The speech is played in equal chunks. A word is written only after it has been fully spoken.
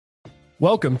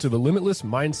Welcome to the Limitless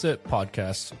Mindset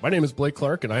Podcast. My name is Blake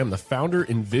Clark, and I am the founder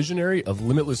and visionary of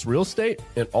Limitless Real Estate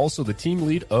and also the team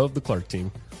lead of the Clark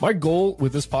team. My goal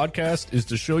with this podcast is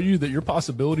to show you that your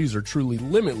possibilities are truly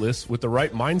limitless with the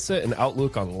right mindset and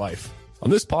outlook on life.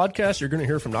 On this podcast, you're going to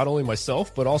hear from not only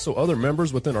myself, but also other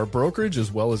members within our brokerage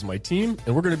as well as my team.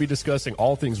 And we're going to be discussing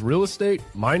all things real estate,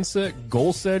 mindset,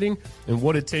 goal setting, and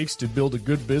what it takes to build a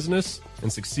good business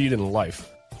and succeed in life.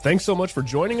 Thanks so much for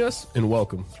joining us, and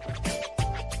welcome.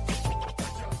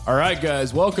 All right,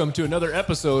 guys, welcome to another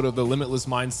episode of the Limitless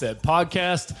Mindset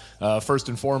Podcast. First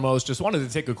and foremost, just wanted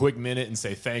to take a quick minute and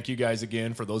say thank you guys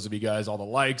again for those of you guys, all the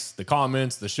likes, the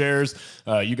comments, the shares,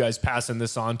 you guys passing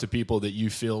this on to people that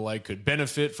you feel like could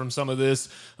benefit from some of this.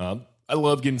 I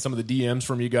love getting some of the DMs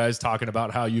from you guys talking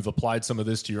about how you've applied some of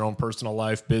this to your own personal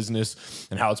life, business,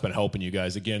 and how it's been helping you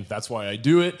guys. Again, that's why I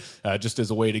do it, just as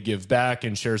a way to give back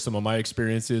and share some of my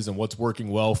experiences and what's working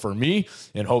well for me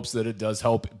in hopes that it does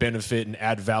help benefit and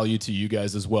add value to you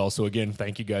guys as well. So again,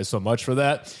 thank you guys so much for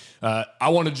that. I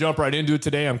want to jump right into it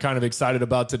today. I'm kind of excited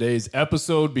about today's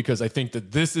episode because I think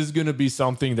that this is going to be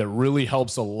something that really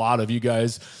helps a lot of you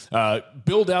guys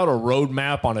build out a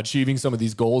roadmap on achieving some of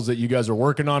these goals that you guys are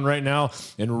working on right now,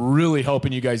 and really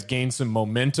helping you guys gain some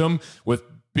momentum with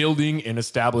building and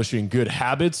establishing good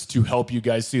habits to help you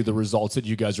guys see the results that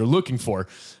you guys are looking for.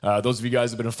 Those of you guys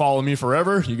have been following me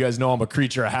forever, you guys know I'm a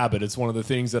creature of habit. It's one of the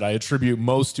things that I attribute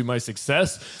most to my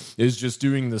success is just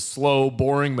doing the slow,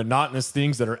 boring, monotonous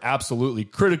things that are absolutely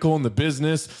critical in the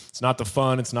business. It's not the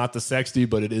fun, it's not the sexy,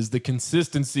 but it is the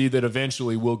consistency that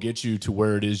eventually will get you to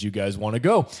where it is you guys want to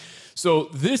go. So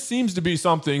this seems to be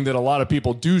something that a lot of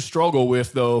people do struggle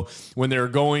with, though, when they're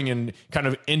going and kind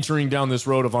of entering down this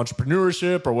road of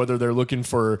entrepreneurship, or whether they're looking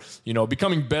for,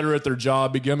 becoming better at their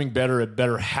job, becoming better at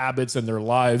better habits in their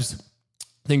lives,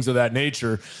 things of that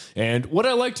nature. And what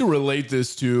I like to relate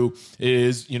this to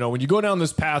is, when you go down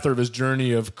this path or this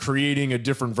journey of creating a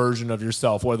different version of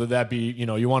yourself, whether that be,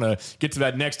 you want to get to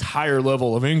that next higher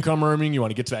level of income earning, you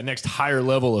want to get to that next higher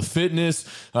level of fitness,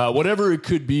 whatever it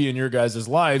could be in your guys'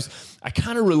 lives, I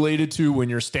kind of relate it to when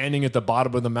you're standing at the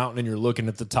bottom of the mountain and you're looking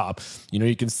at the top.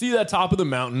 You can see that top of the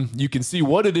mountain. You can see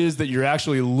what it is that you're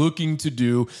actually looking to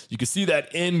do. You can see that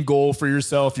end goal for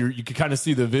yourself. You can kind of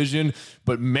see the vision,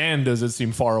 but man, does it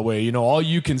seem far away. All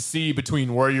you can see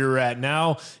between where you're at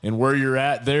now and where you're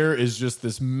at there is just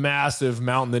this massive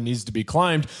mountain that needs to be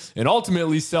climbed. And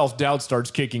ultimately, self-doubt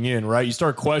starts kicking in, right? You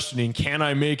start questioning, can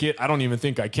I make it? I don't even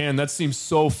think I can. That seems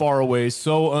so far away,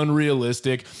 so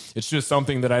unrealistic. It's just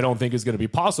something that I don't think is going to be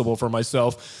possible for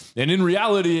myself. And in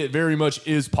reality, it very much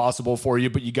is possible for you,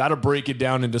 but you got to break it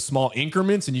down into small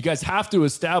increments, and you guys have to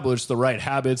establish the right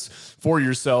habits for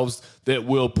yourselves that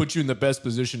will put you in the best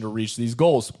position to reach these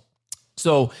goals.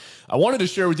 So I wanted to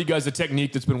share with you guys a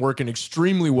technique that's been working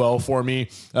extremely well for me.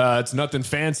 It's nothing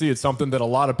fancy. It's something that a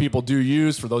lot of people do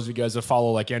use. For those of you guys that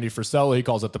follow like Andy Frisella, he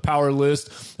calls it the power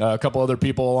list. A couple other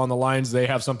people along the lines, they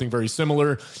have something very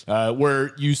similar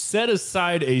where you set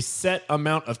aside a set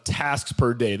amount of tasks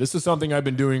per day. This is something I've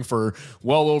been doing for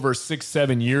well over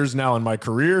 6-7 years now in my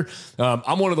career.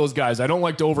 I'm one of those guys. I don't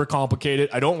like to overcomplicate it.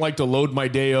 I don't like to load my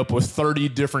day up with 30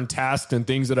 different tasks and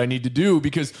things that I need to do,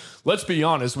 because let's be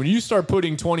honest, when you start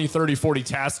putting 20, 30, 40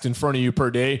 tasks in front of you per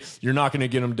day, you're not going to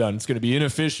get them done. It's going to be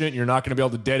inefficient. You're not going to be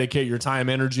able to dedicate your time,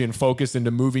 energy, and focus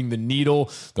into moving the needle.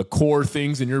 The core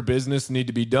things in your business need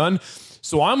to be done.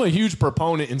 So I'm a huge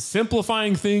proponent in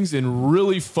simplifying things and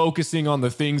really focusing on the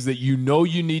things that you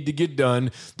need to get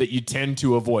done that you tend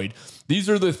to avoid. These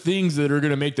are the things that are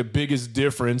going to make the biggest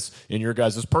difference in your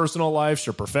guys' personal lives,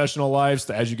 your professional lives,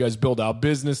 as you guys build out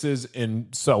businesses and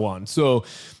so on. So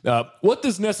what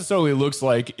this necessarily looks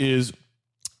like is,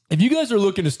 if you guys are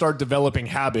looking to start developing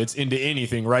habits into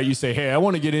anything, right? You say, hey, I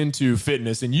want to get into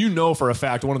fitness. And for a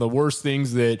fact, one of the worst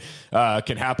things that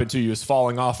can happen to you is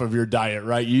falling off of your diet,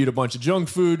 right? You eat a bunch of junk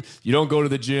food. You don't go to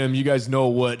the gym. You guys know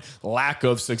what lack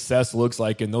of success looks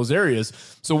like in those areas.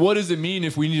 So what does it mean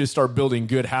if we need to start building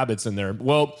good habits in there?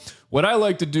 Well, what I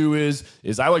like to do is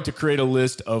I like to create a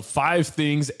list of 5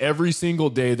 things every single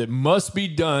day that must be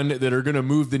done that are going to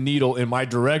move the needle in my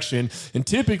direction. And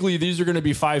typically these are going to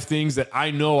be 5 things that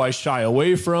I know I shy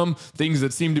away from, things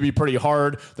that seem to be pretty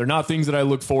hard. They're not things that I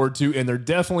look forward to, and they're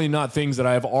definitely not things that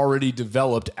I have already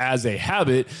developed as a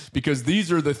habit, because these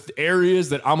are the areas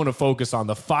that I'm going to focus on,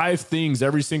 the 5 things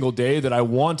every single day that I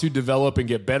want to develop and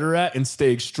get better at and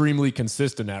stay extremely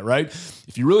consistent at, right?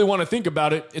 If you really want to think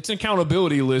about it, it's an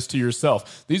accountability list to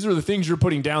yourself. These are the things you're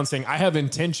putting down saying, I have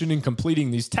intention in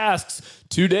completing these tasks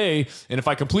today. And if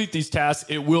I complete these tasks,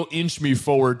 it will inch me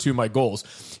forward to my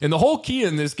goals. And the whole key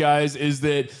in this, guys, is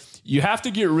that you have to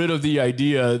get rid of the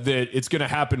idea that it's going to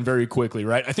happen very quickly,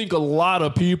 right? I think a lot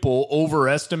of people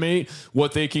overestimate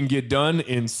what they can get done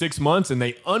in 6 months and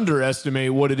they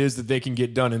underestimate what it is that they can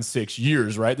get done in 6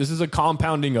 years, right? This is a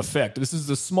compounding effect. This is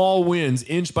the small wins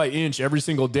inch by inch every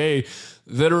single day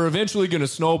that are eventually going to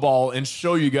snowball and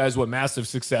show you guys what massive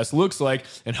success looks like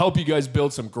and help you guys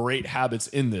build some great habits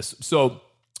in this. So,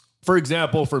 for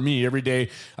example, for me, every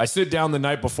day I sit down the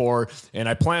night before and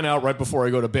I plan out right before I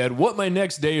go to bed what my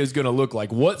next day is going to look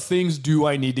like. What things do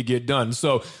I need to get done?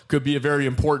 So could be a very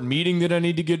important meeting that I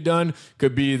need to get done.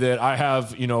 Could be that I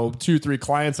have, 2-3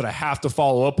 clients that I have to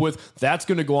follow up with. That's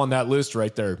going to go on that list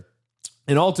right there.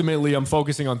 And ultimately, I'm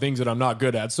focusing on things that I'm not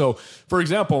good at. So, for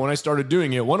example, when I started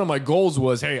doing it, one of my goals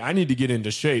was, hey, I need to get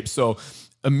into shape. So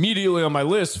immediately on my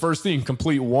list, first thing,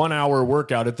 complete 1 hour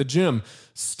workout at the gym,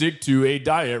 stick to a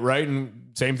diet, right? And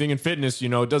same thing in fitness,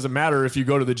 it doesn't matter if you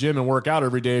go to the gym and work out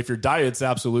every day. If your diet's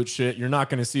absolute shit, you're not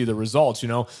going to see the results,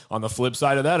 On the flip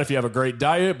side of that, if you have a great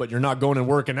diet, but you're not going and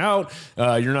working out,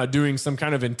 you're not doing some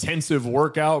kind of intensive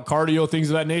workout, cardio, things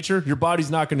of that nature, your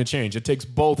body's not going to change. It takes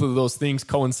both of those things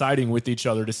coinciding with each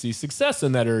other to see success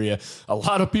in that area. A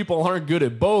lot of people aren't good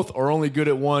at both or only good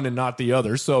at one and not the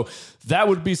other. So that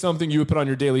would be something you would put on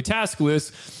your daily task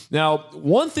list. Now,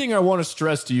 one thing I want to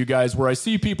stress to you guys where I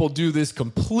see people do this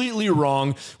completely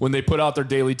wrong when they put out their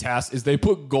daily tasks is they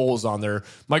put goals on there.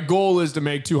 My goal is to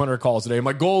make 200 calls a day.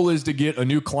 My goal is to get a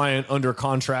new client under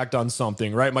contract on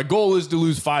something, right? My goal is to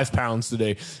lose 5 pounds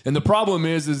today. And the problem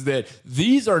is that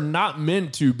these are not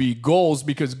meant to be goals,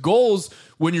 because goals,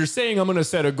 when you're saying I'm going to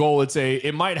set a goal,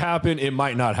 it might happen, it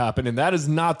might not happen. And that is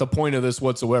not the point of this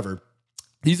whatsoever.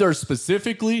 These are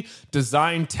specifically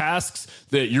designed tasks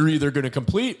that you're either going to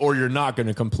complete or you're not going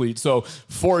to complete. So,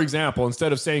 for example,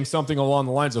 instead of saying something along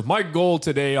the lines of my goal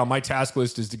today on my task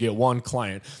list is to get 1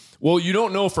 client. Well, you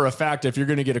don't know for a fact if you're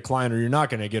going to get a client or you're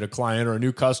not going to get a client or a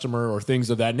new customer or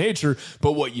things of that nature.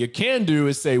 But what you can do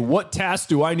is say, what tasks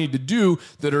do I need to do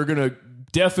that are going to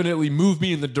definitely move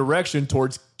me in the direction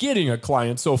towards getting a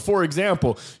client? So for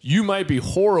example, you might be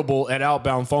horrible at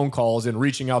outbound phone calls and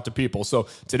reaching out to people. So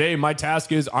today my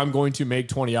task is I'm going to make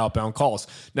 20 outbound calls.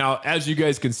 Now, as you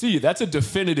guys can see, that's a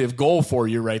definitive goal for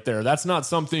you right there. That's not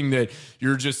something that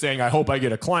you're just saying, I hope I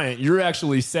get a client. You're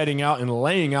actually setting out and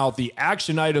laying out the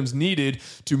action items needed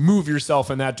to move yourself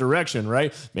in that direction,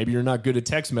 right? Maybe you're not good at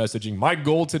text messaging. My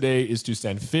goal today is to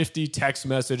send 50 text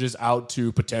messages out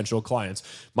to potential clients.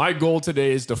 My goal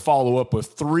today is to follow up with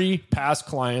 3 past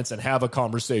clients and have a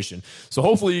conversation. So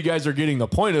hopefully you guys are getting the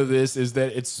point of this, is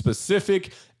that it's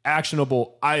specific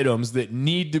actionable items that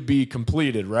need to be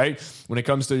completed, right? When it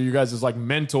comes to you guys' like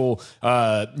mental,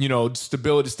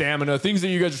 stability, stamina, things that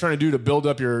you guys are trying to do to build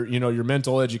up your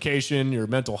mental education, your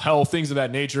mental health, things of that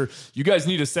nature, you guys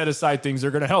need to set aside things that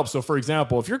are going to help. So for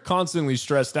example, if you're constantly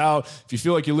stressed out, if you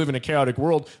feel like you live in a chaotic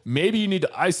world, maybe you need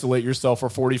to isolate yourself for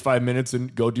 45 minutes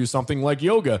and go do something like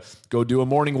yoga, go do a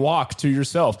morning walk to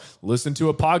yourself, listen to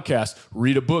a podcast,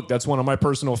 read a book. That's one of my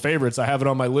personal favorites. I have it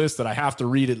on my list that I have to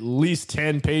read at least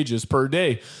 10 pages per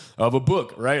day of a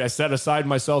book, right? I set aside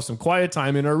myself some quiet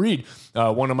time and I read.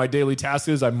 One of my daily tasks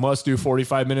is I must do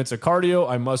 45 minutes of cardio.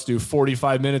 I must do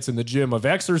 45 minutes in the gym of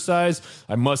exercise.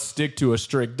 I must stick to a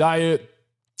strict diet.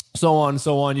 So on and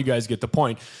so on. You guys get the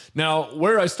point. Now,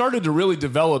 where I started to really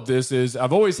develop this is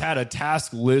I've always had a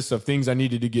task list of things I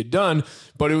needed to get done,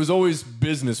 but it was always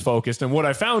business focused. And what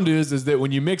I found is that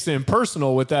when you mix in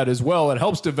personal with that as well, it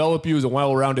helps develop you as a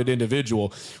well-rounded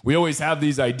individual. We always have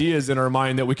these ideas in our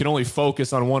mind that we can only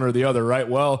focus on one or the other, right?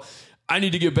 Well, I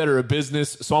need to get better at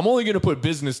business, so I'm only going to put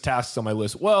business tasks on my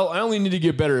list. Well, I only need to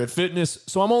get better at fitness,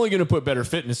 so I'm only going to put better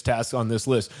fitness tasks on this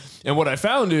list. And what I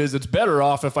found is it's better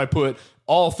off if I put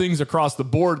all things across the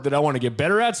board that I want to get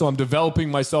better at. So I'm developing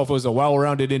myself as a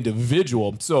well-rounded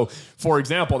individual. So for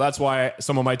example, that's why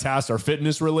some of my tasks are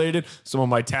fitness related. Some of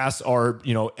my tasks are,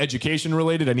 education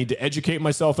related. I need to educate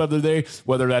myself every day,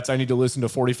 whether that's I need to listen to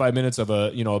 45 minutes of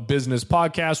a business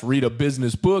podcast, read a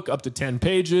business book up to 10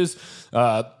 pages.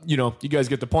 You guys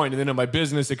get the point. And then in my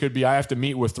business, it could be I have to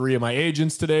meet with 3 of my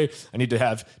agents today. I need to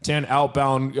have 10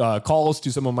 outbound calls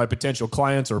to some of my potential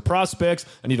clients or prospects.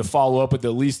 I need to follow up with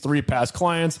at least 3 past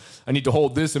clients. I need to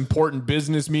hold this important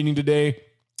business meeting today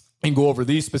and go over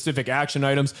these specific action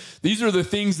items. These are the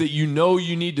things that you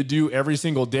need to do every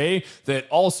single day that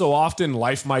also often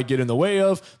life might get in the way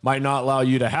of, might not allow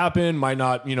you to happen, might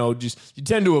not, you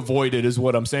tend to avoid it is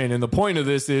what I'm saying. And the point of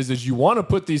this is you want to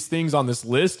put these things on this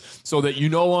list so that you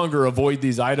no longer avoid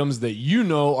these items that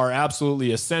are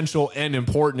absolutely essential and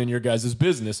important in your guys'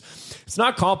 business. It's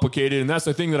not complicated. And that's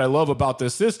the thing that I love about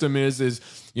this system is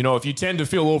If you tend to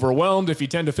feel overwhelmed, if you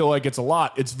tend to feel like it's a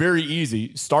lot, it's very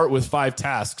easy. Start with 5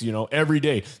 tasks, every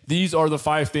day. These are the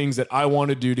 5 things that I want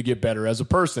to do to get better as a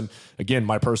person. Again,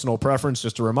 my personal preference,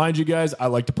 just to remind you guys, I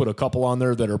like to put a couple on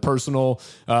there that are personal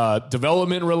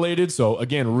development related. So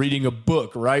again, reading a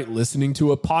book, right? Listening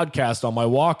to a podcast on my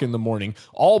walk in the morning,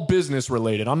 all business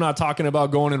related. I'm not talking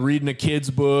about going and reading a kid's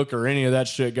book or any of that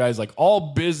shit, guys. Like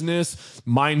all business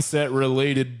mindset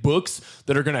related books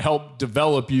that are going to help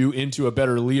develop you into a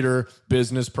better leader,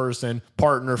 business person,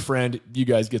 partner, friend. You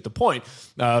guys get the point.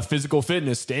 Physical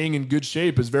fitness, staying in good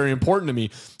shape is very important to me.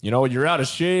 You're out of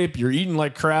shape, you're eating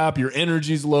like crap, your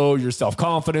energy's low, your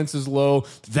self-confidence is low.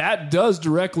 That does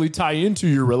directly tie into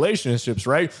your relationships,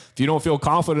 right? If you don't feel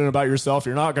confident about yourself,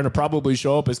 you're not going to probably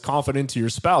show up as confident to your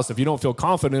spouse. If you don't feel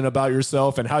confident about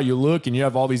yourself and how you look and you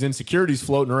have all these insecurities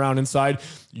floating around inside,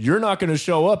 you're not going to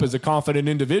show up as a confident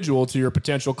individual to your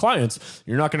potential clients.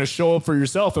 You're not going to show up for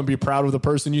yourself and be proud of the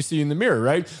person you see in the mirror,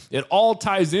 right? It all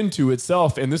ties into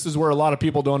itself. And this is where a lot of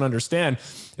people don't understand.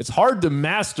 It's hard to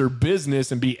master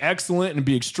business and be excellent and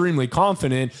be extremely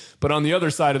confident, but on the other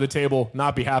side of the table,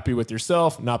 not be happy with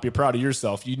yourself, not be proud of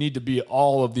yourself. You need to be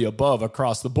all of the above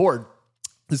across the board.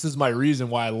 This is my reason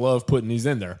why I love putting these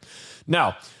in there.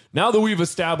 Now that we've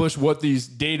established what these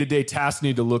day-to-day tasks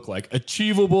need to look like,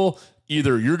 achievable,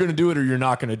 either you're going to do it or you're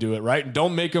not going to do it, right? And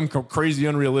don't make them crazy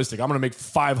unrealistic. I'm going to make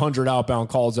 500 outbound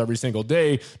calls every single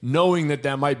day, knowing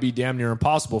that might be damn near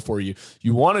impossible for you.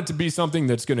 You want it to be something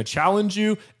that's going to challenge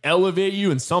you, elevate you,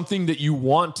 and something that you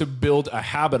want to build a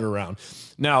habit around.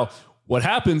 Now, what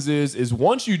happens is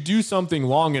once you do something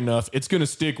long enough, it's going to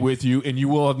stick with you and you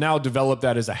will have now developed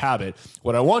that as a habit.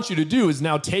 What I want you to do is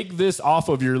now take this off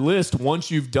of your list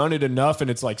once you've done it enough and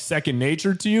it's like second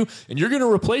nature to you, and you're going to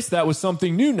replace that with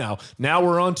something new now. Now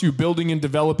we're on to building and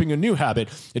developing a new habit.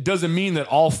 It doesn't mean that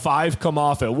all 5 come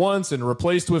off at once and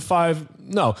replaced with 5.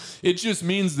 No, it just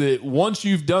means that once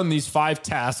you've done these 5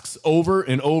 tasks over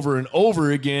and over and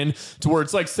over again to where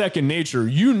it's like second nature,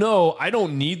 I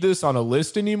don't need this on a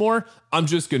list anymore. I'm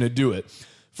just going to do it.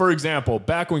 For example,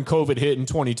 back when COVID hit in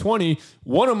 2020,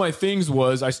 one of my things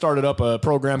was I started up a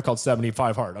program called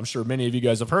 75 Hard. I'm sure many of you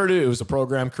guys have heard it. It was a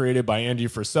program created by Andy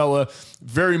Frisella,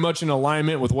 very much in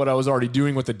alignment with what I was already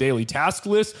doing with the daily task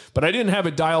list, but I didn't have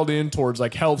it dialed in towards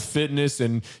like health, fitness,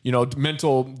 and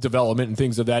mental development and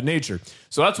things of that nature.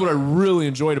 So that's what I really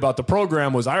enjoyed about the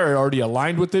program was I already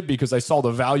aligned with it because I saw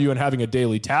the value in having a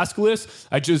daily task list.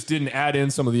 I just didn't add in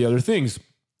some of the other things.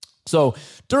 So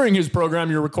during his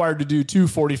program, you're required to do 2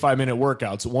 45-minute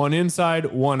workouts, one inside,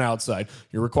 one outside.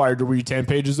 You're required to read 10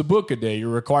 pages of book a day. You're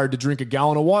required to drink a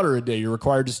gallon of water a day. You're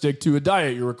required to stick to a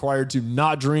diet. You're required to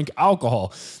not drink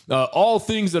alcohol. All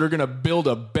things that are going to build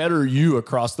a better you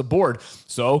across the board.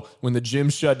 So when the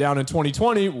gym shut down in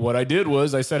 2020, what I did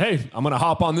was I said, hey, I'm going to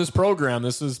hop on this program.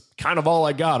 This is kind of all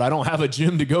I got. I don't have a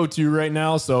gym to go to right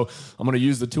now, so I'm going to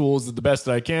use the tools the best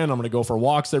that I can. I'm going to go for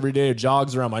walks every day,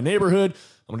 jogs around my neighborhood.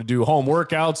 I'm going to do home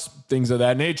workouts, things of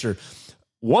that nature.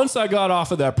 Once I got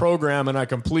off of that program and I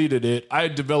completed it, I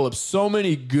had developed so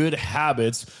many good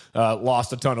habits,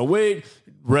 lost a ton of weight,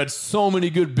 read so many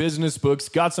good business books,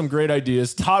 got some great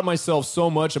ideas, taught myself so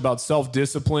much about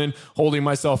self-discipline, holding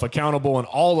myself accountable, and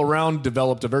all around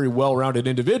developed a very well-rounded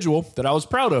individual that I was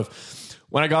proud of.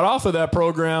 When I got off of that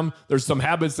program, there's some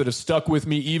habits that have stuck with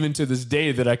me even to this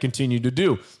day that I continue to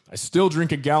do. I still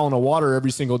drink a gallon of water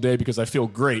every single day because I feel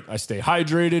great. I stay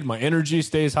hydrated. My energy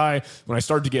stays high. When I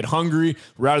start to get hungry,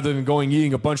 rather than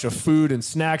eating a bunch of food and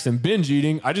snacks and binge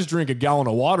eating, I just drink a gallon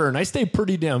of water and I stay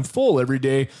pretty damn full every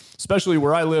day, especially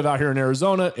where I live out here in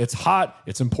Arizona. It's hot.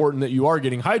 It's important that you are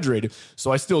getting hydrated.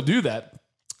 So I still do that.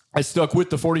 I stuck with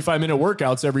the 45-minute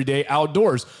workouts every day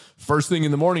outdoors. First thing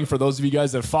in the morning, for those of you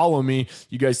guys that follow me,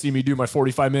 you guys see me do my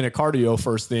 45-minute cardio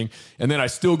first thing. And then I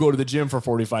still go to the gym for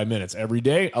 45 minutes every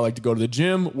day. I like to go to the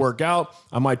gym, work out.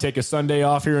 I might take a Sunday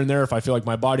off here and there if I feel like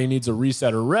my body needs a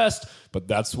reset or rest, but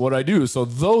that's what I do. So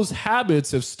those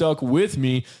habits have stuck with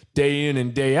me day in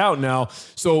and day out now.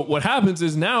 So what happens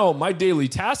is now my daily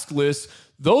task list,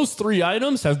 those 3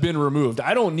 items have been removed.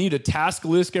 I don't need a task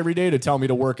list every day to tell me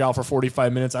to work out for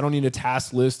 45 minutes. I don't need a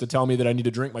task list to tell me that I need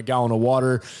to drink my gallon of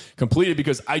water completed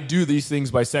because I do these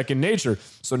things by second nature.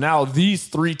 So now these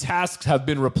 3 tasks have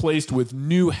been replaced with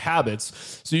new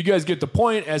habits. So you guys get the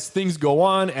point. As things go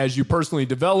on, as you personally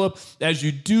develop, as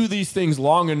you do these things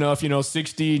long enough,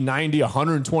 60, 90,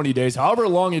 120 days, however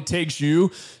long it takes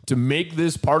you to make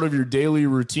this part of your daily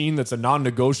routine that's a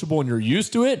non-negotiable and you're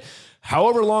used to it,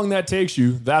 However long that takes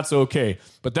you, that's okay.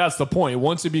 But that's the point.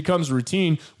 Once it becomes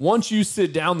routine, once you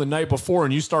sit down the night before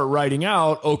and you start writing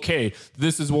out, okay,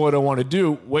 this is what I want to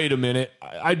do. Wait a minute.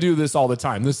 I do this all the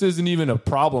time. This isn't even a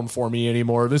problem for me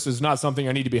anymore. This is not something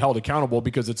I need to be held accountable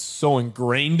because it's so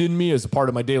ingrained in me as a part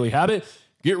of my daily habit.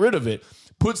 Get rid of it.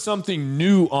 Put something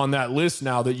new on that list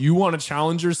now that you want to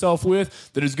challenge yourself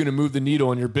with that is going to move the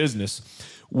needle in your business.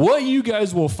 What you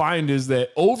guys will find is that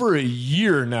over a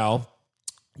year now,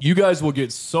 you guys will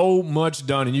get so much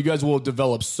done and you guys will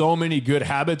develop so many good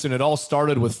habits. And it all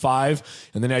started with 5.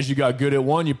 And then as you got good at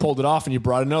 1, you pulled it off and you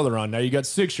brought another on. Now you got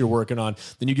 6 you're working on.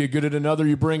 Then you get good at another,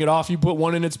 you bring it off, you put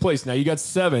 1 in its place. Now you got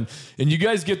 7 and you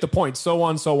guys get the point, so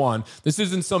on, so on. This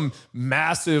isn't some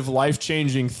massive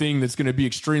life-changing thing that's going to be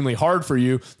extremely hard for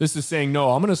you. This is saying,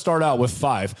 no, I'm going to start out with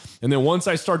 5. And then once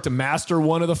I start to master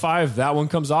one of the 5, that one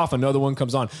comes off, another one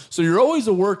comes on. So you're always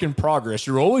a work in progress.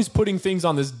 You're always putting things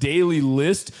on this daily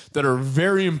list that are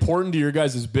very important to your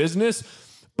guys' business.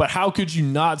 But how could you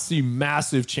not see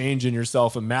massive change in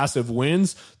yourself and massive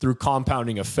wins through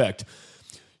compounding effect?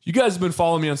 You guys have been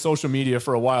following me on social media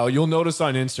for a while. You'll notice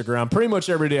on Instagram, pretty much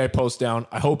every day I post down,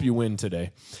 I hope you win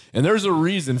today. And there's a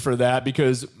reason for that,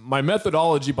 because my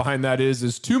methodology behind that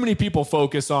is too many people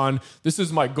focus on, this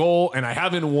is my goal and I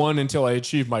haven't won until I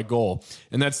achieve my goal.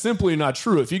 And that's simply not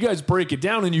true. If you guys break it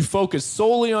down and you focus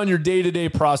solely on your day-to-day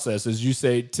processes, you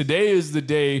say, today is the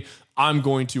day I'm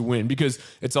going to win, because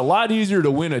it's a lot easier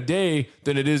to win a day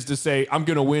than it is to say, I'm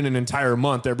going to win an entire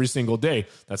month every single day.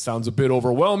 That sounds a bit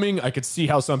overwhelming. I could see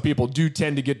how some people do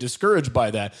tend to get discouraged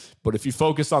by that. But if you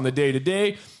focus on the day to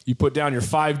day, you put down your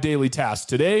 5 daily tasks.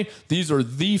 Today, these are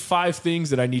the 5 things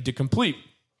that I need to complete.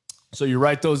 So you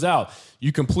write those out.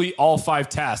 You complete all 5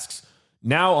 tasks.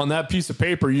 Now on that piece of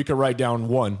paper, you can write down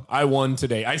 1. I won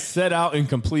today. I set out and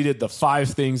completed the 5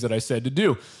 things that I said to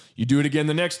do. You do it again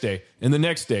the next day and the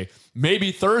next day.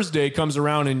 Maybe Thursday comes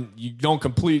around and you don't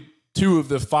complete 2 of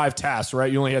the 5 tasks,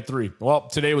 right? You only had 3. Well,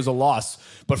 today was a loss.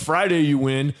 But Friday you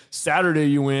win. Saturday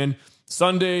you win.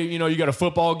 Sunday, you got a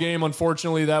football game,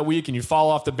 unfortunately, that week, and you fall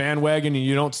off the bandwagon and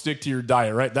you don't stick to your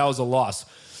diet, right? That was a loss.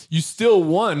 You still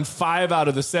won 5 out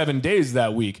of the 7 days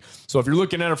that week. So if you're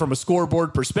looking at it from a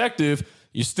scoreboard perspective,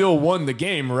 you still won the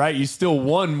game, right? You still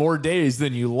won more days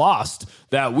than you lost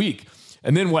that week.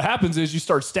 And then what happens is you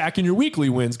start stacking your weekly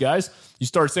wins, guys. You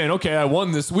start saying, okay, I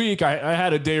won this week. I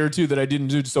had a day or 2 that I didn't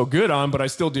do so good on, but I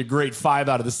still did great 5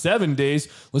 out of the 7 days.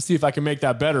 Let's see if I can make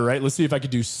that better, right? Let's see if I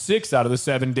could do 6 out of the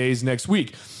 7 days next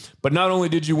week. But not only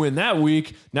did you win that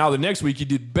week, now the next week you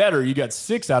did better. You got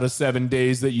 6 out of 7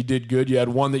 days that you did good. You had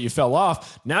 1 that you fell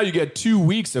off. Now you get 2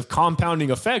 weeks of compounding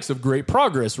effects of great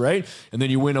progress, right? And then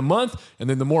you win a month, and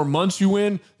then the more months you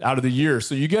win out of the year.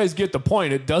 So you guys get the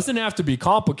point. It doesn't have to be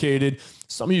complicated.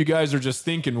 Some of you guys are just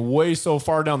thinking way so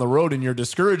far down the road and you're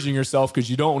discouraging yourself because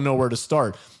you don't know where to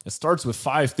start. It starts with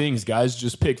 5 things, guys.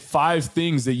 Just pick 5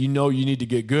 things that you know you need to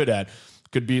get good at.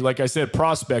 Could be, like I said,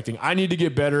 prospecting. I need to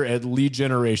get better at lead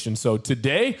generation. So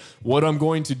today, what I'm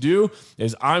going to do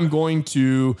is I'm going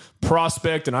to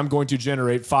prospect and I'm going to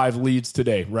generate 5 leads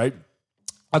today, right?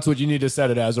 That's what you need to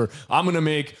set it as. Or I'm going to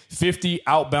make 50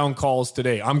 outbound calls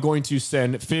today. I'm going to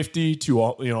send 50 to,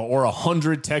 or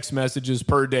 100 text messages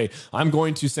per day. I'm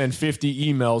going to send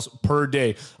 50 emails per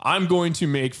day. I'm going to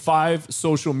make 5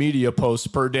 social media posts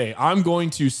per day. I'm going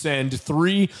to send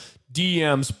 3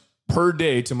 DMs per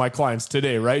day to my clients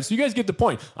today, right? So you guys get the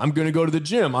point. I'm going to go to the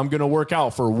gym. I'm going to work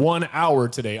out for 1 hour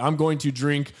today. I'm going to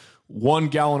drink 1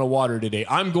 gallon of water today.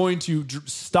 I'm going to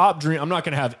stop drinking. I'm not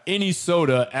going to have any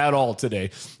soda at all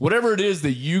today. Whatever it is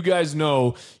that you guys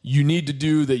know you need to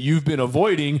do that you've been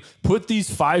avoiding, put these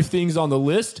 5 things on the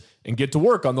list and get to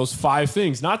work on those 5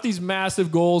 things, not these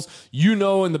massive goals. In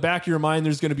the back of your mind,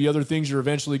 there's going to be other things you're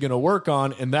eventually going to work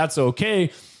on, and that's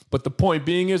okay. But the point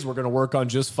being is we're going to work on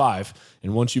just 5.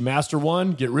 And once you master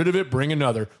one, get rid of it, bring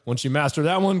another. Once you master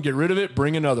that one, get rid of it,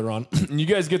 bring another on. And you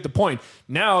guys get the point.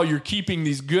 Now you're keeping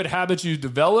these good habits you've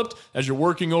developed as you're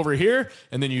working over here,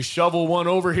 and then you shovel one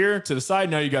over here to the side.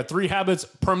 Now you got 3 habits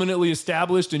permanently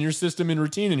established in your system and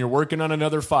routine, and you're working on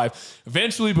another 5.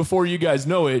 Eventually, before you guys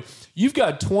know it, you've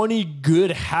got 20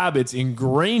 good habits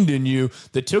ingrained in you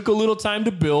that took a little time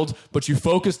to build, but you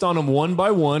focused on them one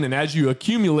by one. And as you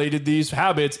accumulated these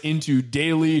habits into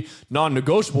daily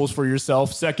non-negotiables for yourself,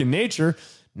 second nature,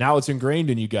 now it's ingrained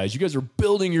in you guys. You guys are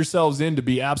building yourselves in to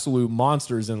be absolute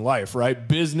monsters in life, right?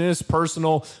 Business,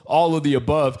 personal, all of the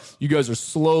above. You guys are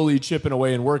slowly chipping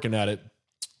away and working at it.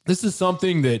 This is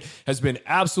something that has been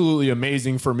absolutely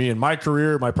amazing for me in my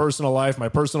career, my personal life, my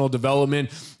personal development.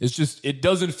 It's just, it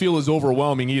doesn't feel as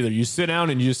overwhelming either. You sit down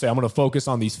and you just say, I'm going to focus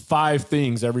on these 5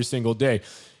 things every single day.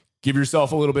 Give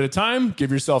yourself a little bit of time,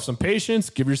 give yourself some patience,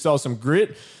 give yourself some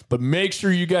grit, but make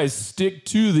sure you guys stick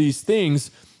to these things.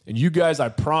 And you guys, I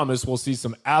promise, will see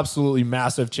some absolutely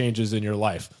massive changes in your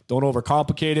life. Don't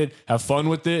overcomplicate it. Have fun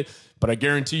with it. But I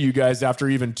guarantee you guys, after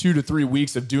even 2 to 3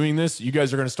 weeks of doing this, you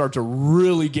guys are going to start to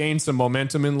really gain some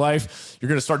momentum in life. You're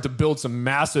going to start to build some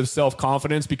massive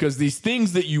self-confidence, because these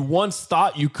things that you once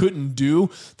thought you couldn't do,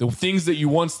 the things that you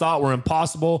once thought were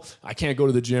impossible, I can't go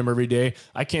to the gym every day.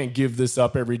 I can't give this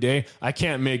up every day. I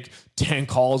can't make 10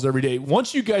 calls every day.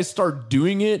 Once you guys start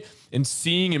doing it and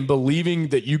seeing and believing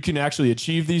that you can actually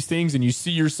achieve these things, and you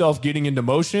see yourself getting into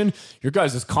motion, your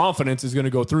guys' confidence is going to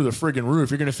go through the friggin'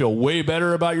 roof. You're going to feel way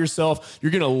better about yourself.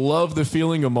 You're going to love the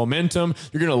feeling of momentum.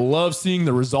 You're going to love seeing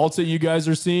the results that you guys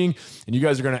are seeing, and you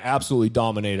guys are going to absolutely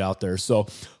dominate out there. So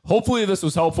hopefully this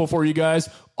was helpful for you guys.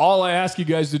 All I ask you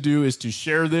guys to do is to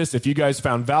share this. If you guys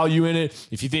found value in it,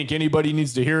 if you think anybody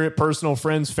needs to hear it, personal,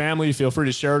 friends, family, feel free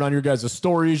to share it on your guys'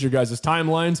 stories, your guys'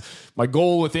 timelines. My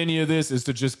goal with any of this is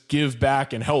to just give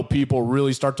back and help people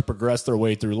really start to progress their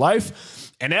way through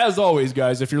life. And as always,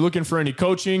 guys, if you're looking for any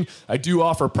coaching, I do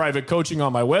offer private coaching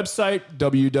on my website,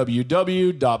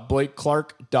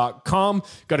 www.blakeclark.com.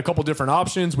 Got a couple different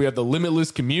options. We have the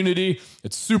Limitless Community.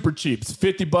 It's super cheap. It's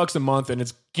 $50 a month, and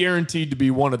it's guaranteed to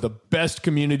be one of the best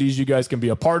communities you guys can be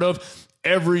a part of.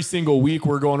 Every single week,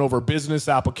 we're going over business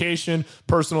application,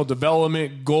 personal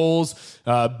development, goals,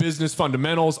 business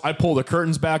fundamentals. I pull the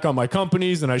curtains back on my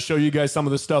companies, and I show you guys some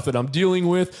of the stuff that I'm dealing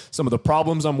with, some of the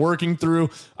problems I'm working through.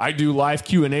 I do live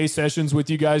Q&A sessions with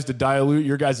you guys to dilute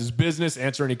your guys' business,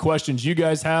 answer any questions you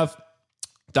guys have,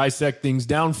 dissect things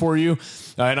down for you.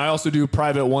 And I also do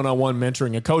private one-on-one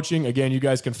mentoring and coaching. Again, you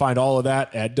guys can find all of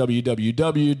that at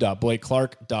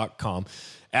www.blakeclark.com.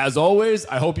 As always,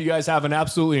 I hope you guys have an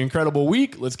absolutely incredible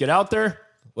week. Let's get out there.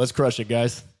 Let's crush it,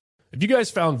 guys. If you guys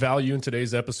found value in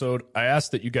today's episode, I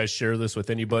ask that you guys share this with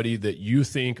anybody that you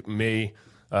think may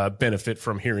benefit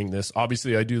from hearing this.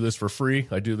 Obviously, I do this for free.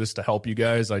 I do this to help you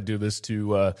guys. I do this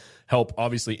to help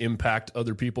obviously impact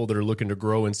other people that are looking to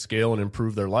grow and scale and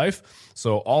improve their life.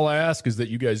 So all I ask is that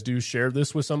you guys do share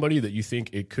this with somebody that you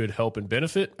think it could help and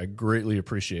benefit. I greatly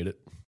appreciate it.